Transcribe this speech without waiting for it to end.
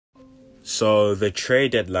So the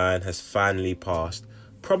trade deadline has finally passed.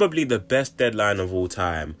 Probably the best deadline of all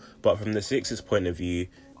time. But from the Sixers' point of view,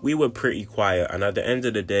 we were pretty quiet. And at the end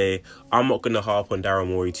of the day, I'm not going to harp on Daryl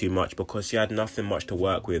Morey too much because he had nothing much to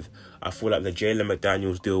work with. I feel like the Jalen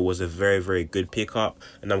McDaniels deal was a very, very good pickup.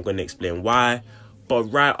 And I'm going to explain why. But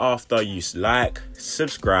right after you like,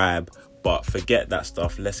 subscribe, but forget that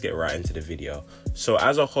stuff. Let's get right into the video. So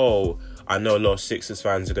as a whole, I know a lot of Sixers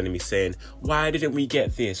fans are going to be saying, why didn't we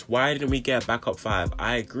get this? Why didn't we get backup five?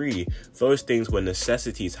 I agree. Those things were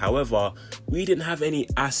necessities. However, we didn't have any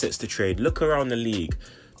assets to trade. Look around the league.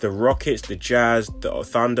 The Rockets, the Jazz, the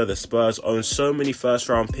Thunder, the Spurs own so many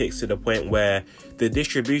first-round picks to the point where the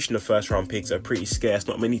distribution of first-round picks are pretty scarce.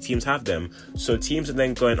 Not many teams have them. So teams are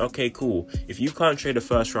then going, okay, cool. If you can't trade a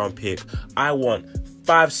first-round pick, I want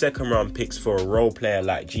 5 second-round picks for a role player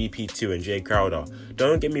like GP2 and Jay Crowder.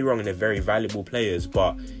 Don't get me wrong, they're very valuable players,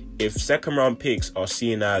 but if second-round picks are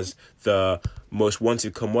seen as the most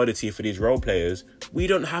wanted commodity for these role players, we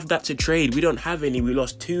don't have that to trade. We don't have any. We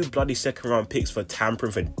lost 2 bloody second-round picks for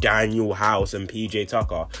tampering for Daniel House and PJ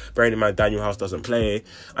Tucker. Bearing in mind, Daniel House doesn't play.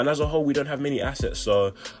 And as a whole, we don't have many assets.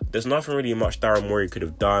 So there's nothing really much Daryl Morey could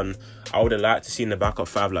have done. I would have liked to see the backup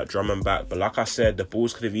 5 like Drummond back. But like I said, the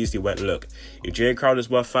Bulls could have easily went, look, if Jay Crowder's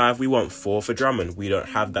worth 5, we want 4 for Drummond. We don't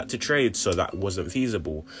have that to trade. So that wasn't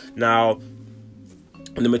feasible. Now,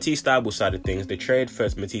 on the Matisse Thybulle side of things, the trade for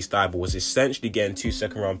Matisse Thybulle was essentially getting 2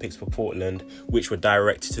 second-round picks for Portland, which were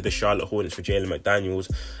directed to the Charlotte Hornets for Jalen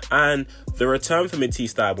McDaniels. And the return for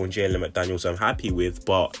Matisse Thybulle and Jalen McDaniels I'm happy with,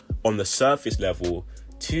 but on the surface level,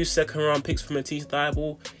 2 second-round picks for Matisse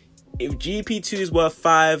Thybulle. If GP2 is worth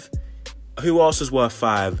 5, who else is worth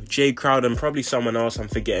 5? Jay Crowder and probably someone else, I'm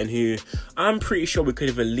forgetting who. I'm pretty sure we could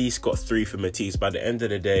have at least got 3 for Matisse. By the end of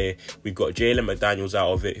the day, we got Jalen McDaniels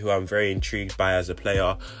out of it, who I'm very intrigued by as a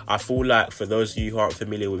player. I feel like, for those of you who aren't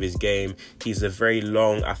familiar with his game, he's a very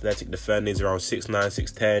long, athletic defender. He's around 6'9",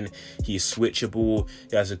 6'10". He's switchable.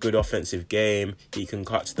 He has a good offensive game. He can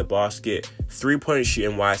cut to the basket. 3-point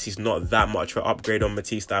shooting-wise, he's not that much of an upgrade on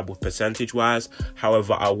Matisse Thybulle percentage-wise.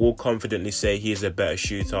 However, I will confidently say he is a better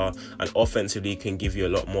shooter, and offensively can give you a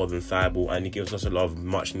lot more than Thybulle, and he gives us a lot of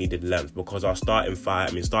much needed length because our starting 4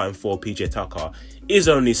 PJ Tucker is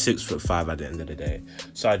only 6'5" at the end of the day.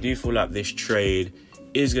 So I do feel like this trade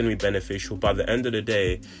is going to be beneficial. By the end of the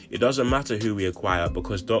day, it doesn't matter who we acquire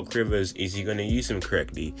because Doc Rivers, is he going to use him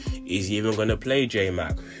correctly? Is he even going to play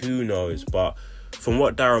J-Mac? Who knows? But from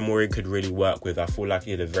what Daryl Morey could really work with, I feel like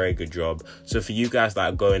he did a very good job. So for you guys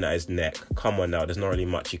that are going at his neck, come on now, there's not really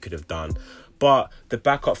much he could have done. But the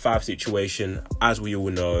backup 5 situation, as we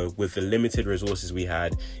all know, with the limited resources we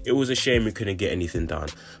had, it was a shame we couldn't get anything done.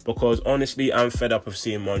 Because honestly, I'm fed up of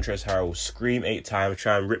seeing Montrezl Harrell scream 8 times,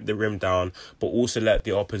 try and rip the rim down, but also let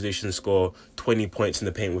the opposition score 20 points in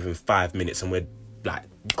the paint within 5 minutes. And we're like,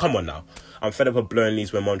 come on now. I'm fed up of blowing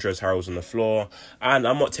leads when Montrezl Harrell's on the floor. And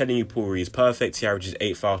I'm not telling you Paul Reed's perfect. He averages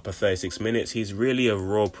 8 fouls per 36 minutes. He's really a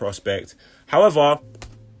raw prospect. However,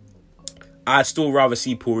 I'd still rather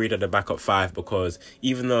see Paul Reed at the backup 5 because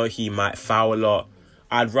even though he might foul a lot,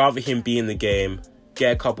 I'd rather him be in the game,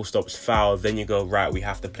 get a couple stops, foul, then you go, right, we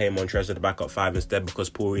have to play Montrezl at the backup 5 instead because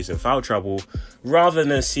Paul Reed's in foul trouble, rather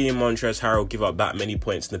than seeing Montrezl Harrell give up that many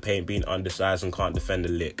points in the paint, being undersized and can't defend a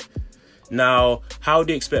lick. Now, how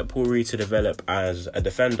do you expect Paul Reed to develop as a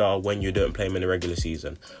defender when you don't play him in the regular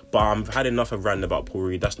season? But I've had enough of ranting about Paul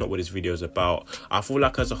Reed. That's not what this video is about. I feel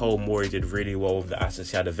like as a whole, Morey did really well with the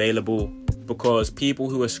assets he had available because people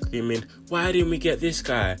who are screaming, why didn't we get this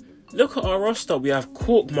guy? Look at our roster. We have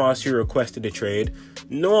Korkmaz who requested a trade.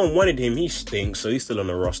 No one wanted him. He stinks, so he's still on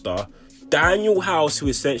the roster. Daniel House, who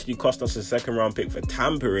essentially cost us a 2nd-round pick for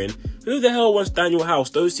tampering. Who the hell wants Daniel House?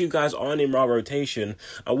 Those 2 guys aren't in our rotation.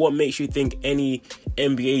 And what makes you think any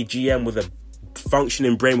NBA GM with a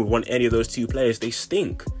functioning brain would want any of those 2 players? They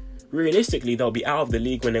stink. Realistically, they'll be out of the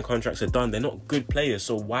league when their contracts are done. They're not good players.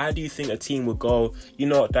 So why do you think a team would go, you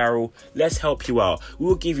know what, Daryl, let's help you out. We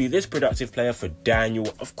will give you this productive player for Daniel.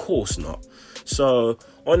 Of course not. So,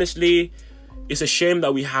 honestly, it's a shame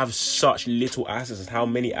that we have such little assets and how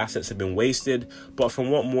many assets have been wasted. But from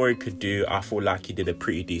what Morey could do, I feel like he did a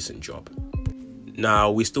pretty decent job.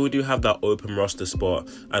 Now, we still do have that open roster spot,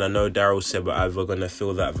 and I know Daryl said we're either going to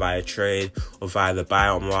fill that via trade or via the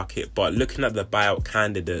buyout market, but looking at the buyout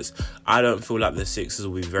candidates, I don't feel like the Sixers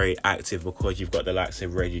will be very active because you've got the likes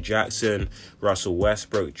of Reggie Jackson, Russell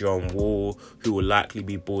Westbrook, John Wall, who will likely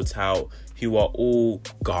be bought out. who are all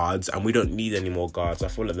guards, and we don't need any more guards. I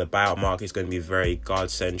feel like the buyout market is going to be very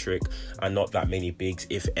guard-centric and not that many bigs,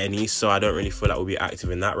 if any, so I don't really feel like we'll be active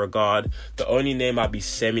in that regard. The only name I'd be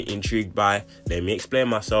semi-intrigued by, let me explain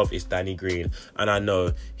myself, is Danny Green. And I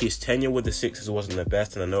know his tenure with the Sixers wasn't the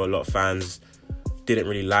best, and I know a lot of fans didn't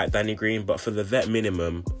really like Danny Green, but for the vet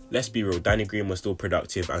minimum, let's be real, Danny Green was still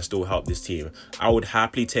productive and still helped this team. I would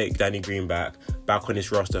happily take Danny Green back on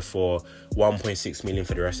his roster for $1.6 million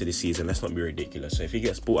for the rest of the season. Let's not be ridiculous. So if he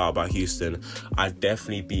gets bought out by Houston, I'd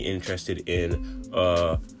definitely be interested in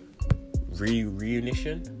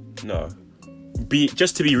reunition? No.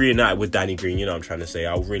 Just to be reunited with Danny Green, you know what I'm trying to say.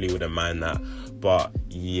 I really wouldn't mind that. But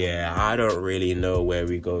yeah, I don't really know where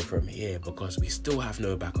we go from here, because we still have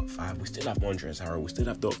no backup five. We still have Montrezl Harrell. We still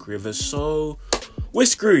have Doc Rivers. So we're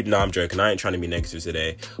screwed. No, I'm joking. I ain't trying to be negative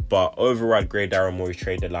today. But overall, I'd grade Daryl Morey's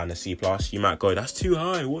trade deadline a C+. You might go, that's too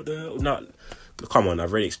high. What the hell? No, come on.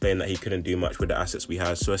 I've already explained that he couldn't do much with the assets we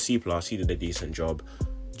had. So a C+. He did a decent job.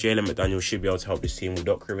 Jalen McDaniels should be able to help this team. Will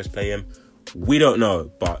Doc Rivers play him? We don't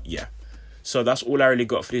know. But yeah. So that's all I really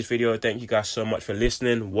got for this video. Thank you guys so much for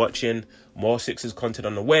listening, watching. More Sixers content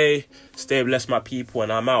on the way. Stay blessed, my people,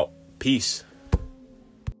 and I'm out. Peace.